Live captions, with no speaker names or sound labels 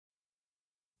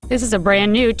This is a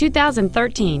brand new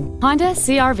 2013 Honda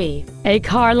CR-V, a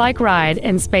car-like ride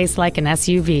and space like an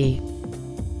SUV.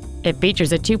 It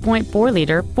features a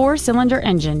 2.4-liter four-cylinder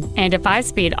engine and a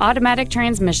 5-speed automatic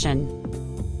transmission.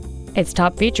 Its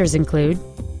top features include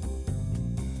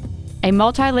a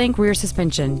multi-link rear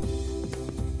suspension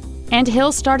and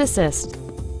hill start assist.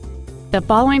 The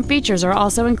following features are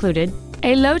also included: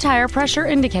 a low tire pressure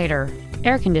indicator,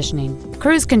 air conditioning,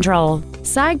 cruise control,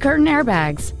 side curtain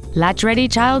airbags, latch-ready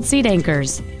child seat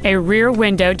anchors, a rear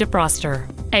window defroster,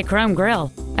 a chrome grille,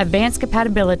 advanced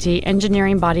compatibility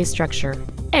engineering body structure,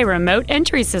 a remote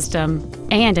entry system,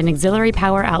 and an auxiliary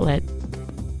power outlet.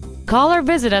 Call or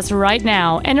visit us right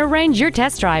now and arrange your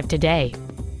test drive today.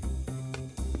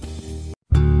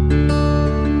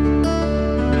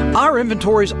 Our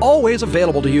inventory is always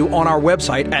available to you on our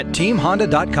website at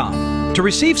teamhonda.com. To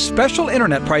receive special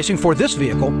internet pricing for this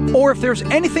vehicle, or if there's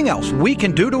anything else we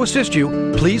can do to assist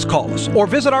you, please call us or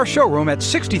visit our showroom at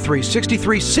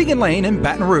 6363 Siegen Lane in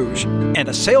Baton Rouge, and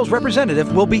a sales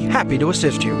representative will be happy to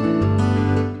assist you.